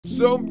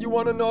So, you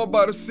want to know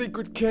about a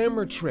secret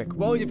camera trick?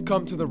 Well, you've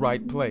come to the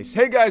right place.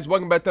 Hey guys,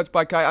 welcome back to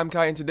TutsByKai. I'm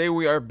Kai, and today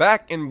we are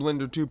back in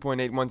Blender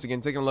 2.8 once again,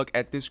 taking a look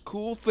at this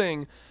cool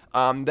thing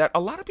that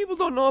a lot of people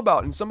don't know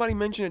about. And somebody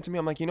mentioned it to me.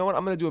 I'm like, you know what?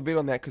 I'm going to do a video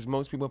on that because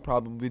most people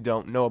probably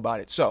don't know about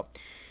it. So,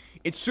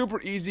 it's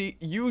super easy.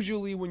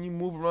 Usually when you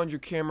move around your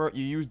camera,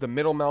 you use the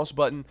middle mouse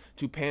button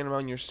to pan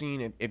around your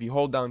scene. If you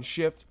hold down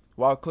shift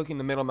while clicking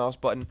the middle mouse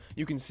button,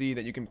 you can see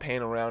that you can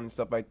pan around and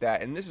stuff like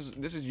that. And this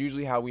is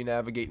usually how we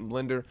navigate in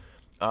Blender.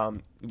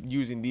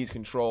 Using these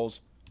controls,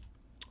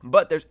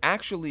 but there's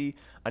actually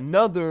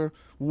another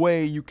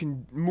way you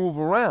can move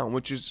around,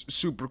 which is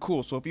super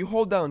cool. So if you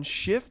hold down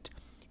shift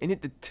and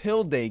hit the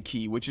tilde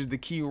key, which is the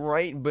key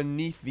right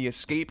beneath the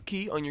escape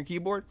key on your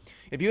keyboard,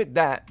 if you hit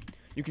that,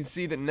 you can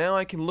see that now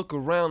I can look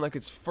around like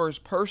it's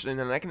first person,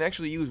 and I can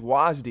actually use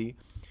WASD,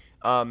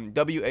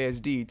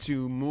 WASD,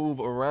 to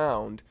move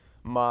around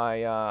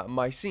my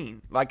my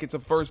scene like it's a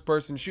first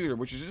person shooter,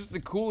 which is just the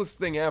coolest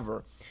thing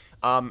ever.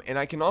 And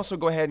I can also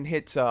go ahead and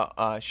hit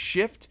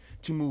shift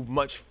to move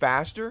much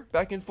faster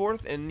back and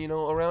forth and,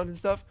 around and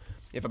stuff.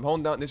 If I'm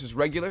holding down, this is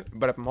regular,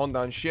 but if I'm holding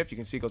down shift, you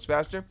can see it goes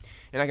faster.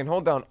 And I can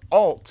hold down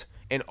alt,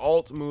 and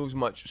alt moves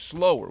much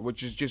slower,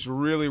 which is just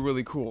really,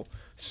 really cool.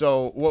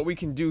 So what we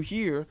can do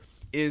here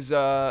is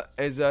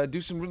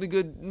do some really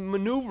good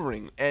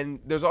maneuvering. And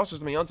there's also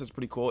something else that's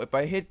pretty cool. If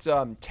I hit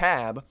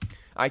tab,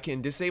 I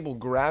can disable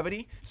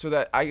gravity so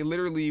that I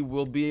literally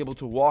will be able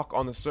to walk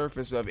on the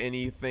surface of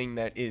anything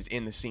that is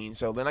in the scene.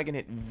 So then I can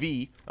hit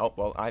V. Oh,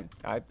 well,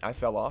 I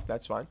fell off.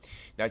 That's fine.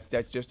 That's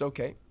just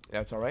okay.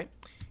 That's all right.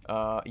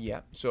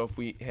 Yeah. So if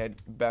we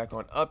head back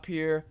on up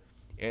here,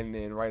 and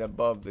then right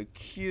above the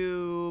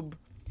cube,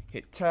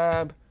 hit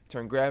tab,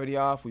 turn gravity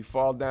off. We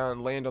fall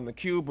down, land on the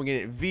cube. We're gonna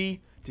hit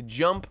V to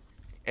jump,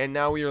 and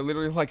now we are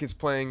literally like it's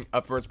playing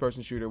a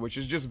first-person shooter, which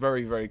is just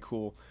very, very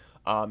cool.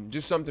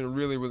 Just something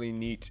really, really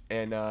neat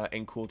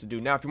and cool to do.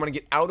 Now, if you want to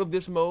get out of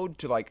this mode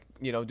to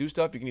do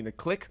stuff, you can either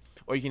click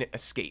or you can hit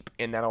escape,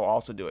 and that'll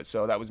also do it.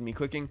 So that was me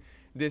clicking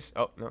this.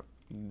 Oh no,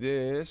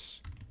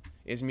 this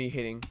is me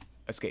hitting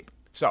escape.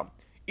 So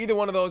either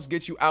one of those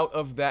gets you out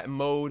of that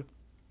mode,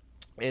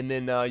 and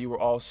then you were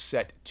all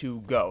set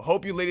to go.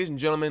 Hope you ladies and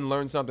gentlemen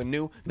learned something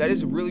new. That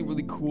is really,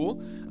 really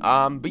cool.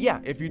 But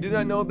yeah, if you did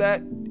not know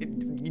that,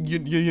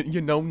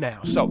 you know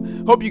now. So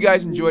hope you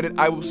guys enjoyed it.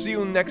 I will see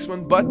you in the next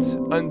one, but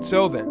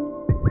until then,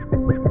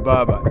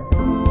 bye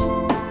bye.